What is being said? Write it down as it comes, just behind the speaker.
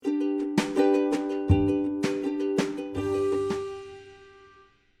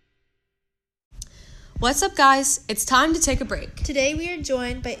What's up, guys? It's time to take a break. Today we are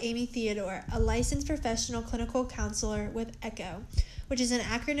joined by Amy Theodore, a licensed professional clinical counselor with ECHO, which is an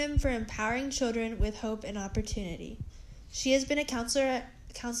acronym for Empowering Children with Hope and Opportunity. She has been a counselor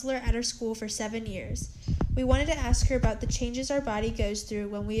at her school for 7 years. We wanted to ask her about the changes our body goes through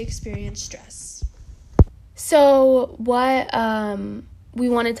when we experience stress. So what we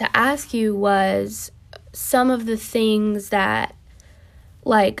wanted to ask you was some of the things that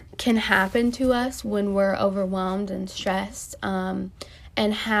can happen to us when we're overwhelmed and stressed, and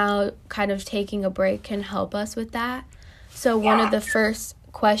how kind of taking a break can help us with that. So one of the first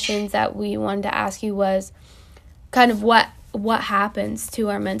questions that we wanted to ask you was kind of what happens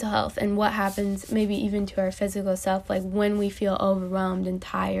to our mental health and what happens maybe even to our physical self, when we feel overwhelmed and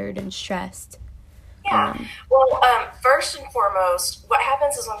tired and stressed. First and foremost, what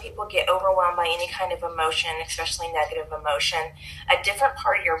happens is when people get overwhelmed by any kind of emotion, especially negative emotion, a different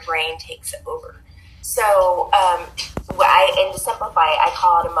part of your brain takes over. So, and to simplify it, I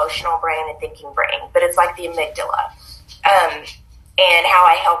call it emotional brain and thinking brain, but it's like the amygdala. And how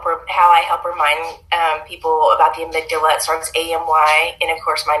I help remind people about the amygdala, it starts AMY, and of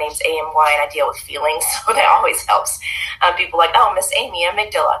course my name's AMY, and I deal with feelings, so that always helps people oh, Miss Amy,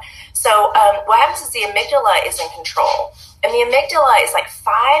 amygdala. So what happens is the amygdala is in control, and the amygdala is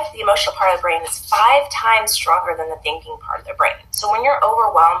the emotional part of the brain is 5 times stronger than the thinking part of the brain. So when you're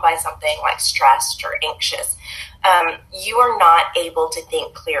overwhelmed by something like stressed or anxious, you are not able to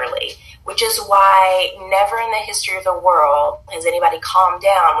think clearly, which is why never in the history of the world has anybody calmed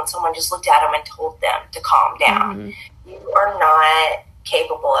down when someone just looked at them and told them to calm down. Mm-hmm. You are not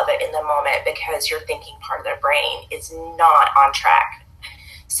capable of it in the moment because your thinking part of the brain is not on track.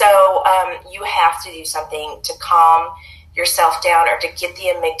 So you have to do something to calm yourself down or to get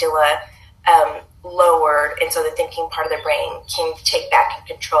the amygdala lowered, and so the thinking part of the brain can take back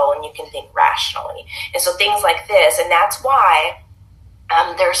control and you can think rationally. And so things like this, and that's why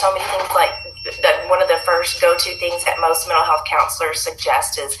there are so many things one of the first go-to things that most mental health counselors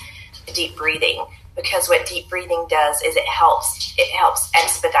suggest is deep breathing, because what deep breathing does is it helps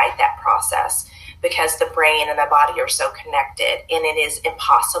expedite that process, because the brain and the body are so connected, and it is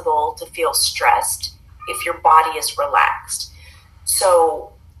impossible to feel stressed if your body is relaxed.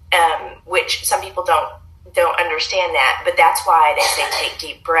 So, which some people don't understand that, but that's why they say take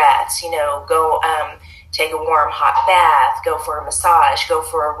deep breaths. Go take a warm hot bath, go for a massage, go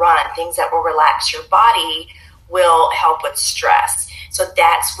for a run. Things that will relax your body will help with stress. So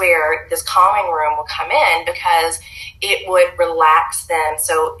that's where this calming room will come in, because it would relax them.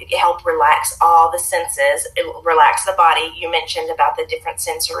 So it helped relax all the senses. It will relax the body. You mentioned about the different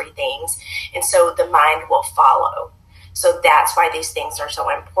sensory things. And so the mind will follow. So that's why these things are so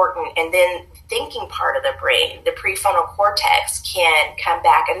important. And then thinking part of the brain, the prefrontal cortex, can come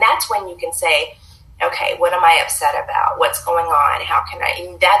back. And that's when you can say, okay, what am I upset about? What's going on? How can I?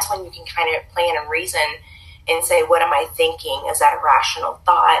 And that's when you can kind of plan and reason and say, what am I thinking? Is that a rational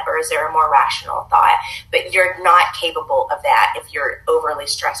thought, or is there a more rational thought? But you're not capable of that if you're overly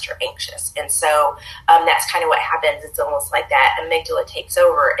stressed or anxious. And so that's kind of what happens. It's almost like that amygdala takes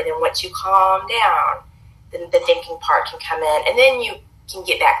over. And then once you calm down, then the thinking part can come in, and then you can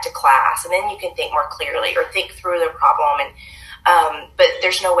get back to class, and then you can think more clearly or think through the problem. And but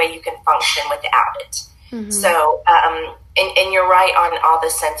there's no way you can function without it. Mm-hmm. So, and you're right on all the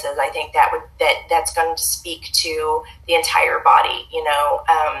senses. I think that's going to speak to the entire body,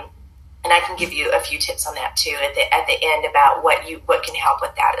 and I can give you a few tips on that too at the end about what can help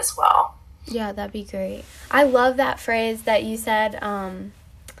with that as well. Yeah, that'd be great. I love that phrase that you said.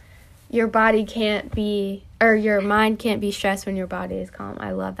 Your body can't be, or your mind can't be stressed when your body is calm.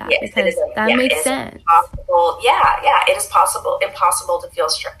 I love that, because that makes sense. Impossible. It is impossible to feel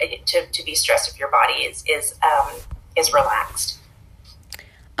to be stressed if your body is relaxed.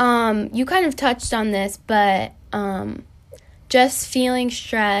 You kind of touched on this, but just feeling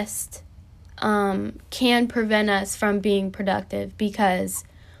stressed can prevent us from being productive because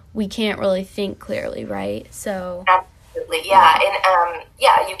we can't really think clearly, right? So. Absolutely, yeah. And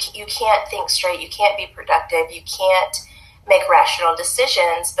you can't think straight, you can't be productive, you can't make rational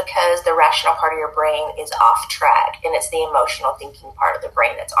decisions because the rational part of your brain is off track, and it's the emotional thinking part of the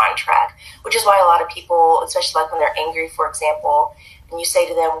brain that's on track, which is why a lot of people, especially when they're angry, for example, and you say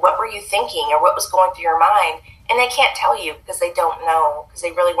to them, what were you thinking, or what was going through your mind? And they can't tell you because they don't know, because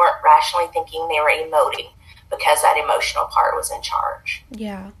they really weren't rationally thinking, they were emoting because that emotional part was in charge.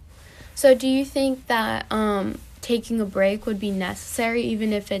 Yeah. So do you think that taking a break would be necessary,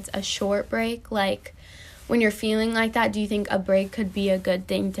 even if it's a short break? When you're feeling like that, do you think a break could be a good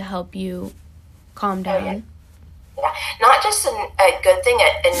thing to help you calm down? Yeah, not just a good thing,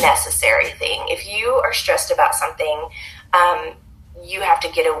 a necessary thing. If you are stressed about something, you have to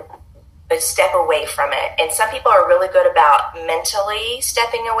get a step away from it. And some people are really good about mentally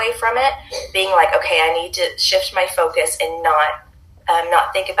stepping away from it, being like, okay, I need to shift my focus and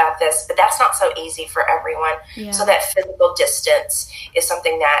not think about this. But that's not so easy for everyone. Yeah. So that physical distance is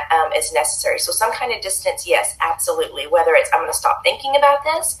something that is necessary. So some kind of distance, yes, absolutely. Whether it's I'm going to stop thinking about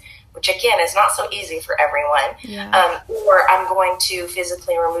this, which again is not so easy for everyone, or I'm going to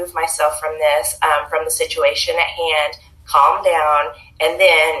physically remove myself from this, from the situation at hand, calm down, and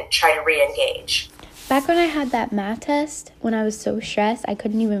then try to re-engage. Back when I had that math test, when I was so stressed I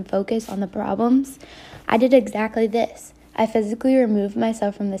couldn't even focus on the problems, I did exactly this. I physically removed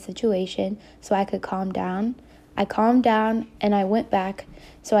myself from the situation so I could calm down. I calmed down and I went back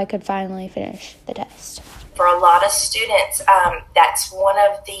so I could finally finish the test. For a lot of students, that's one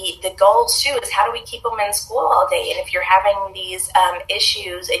of the goals too, is how do we keep them in school all day? And if you're having these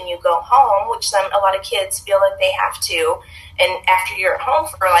issues and you go home, which a lot of kids feel like they have to, and after you're at home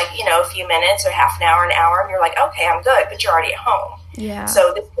for a few minutes or half an hour, and you're like, okay, I'm good, but you're already at home. Yeah.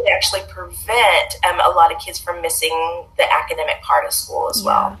 So this could actually prevent a lot of kids from missing the academic part of school as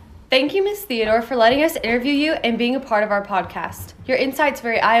well. Thank you, Ms. Theodore, for letting us interview you and being a part of our podcast. Your insight's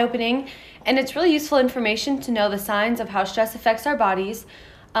very eye-opening, and it's really useful information to know the signs of how stress affects our bodies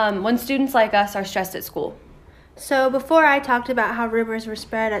when students like us are stressed at school. So before I talked about how rumors were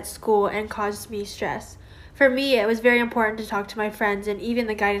spread at school and caused me stress. For me, it was very important to talk to my friends and even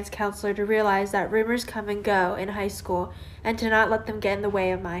the guidance counselor to realize that rumors come and go in high school and to not let them get in the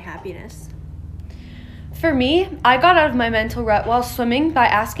way of my happiness. For me, I got out of my mental rut while swimming by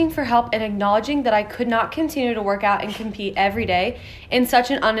asking for help and acknowledging that I could not continue to work out and compete every day in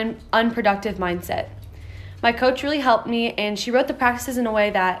such an unproductive mindset. My coach really helped me, and she wrote the practices in a way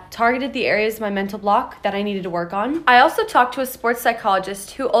that targeted the areas of my mental block that I needed to work on. I also talked to a sports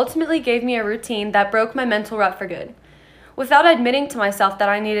psychologist who ultimately gave me a routine that broke my mental rut for good. Without admitting to myself that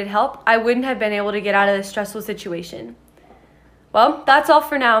I needed help, I wouldn't have been able to get out of this stressful situation. Well, that's all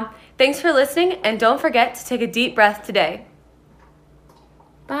for now. Thanks for listening, and don't forget to take a deep breath today.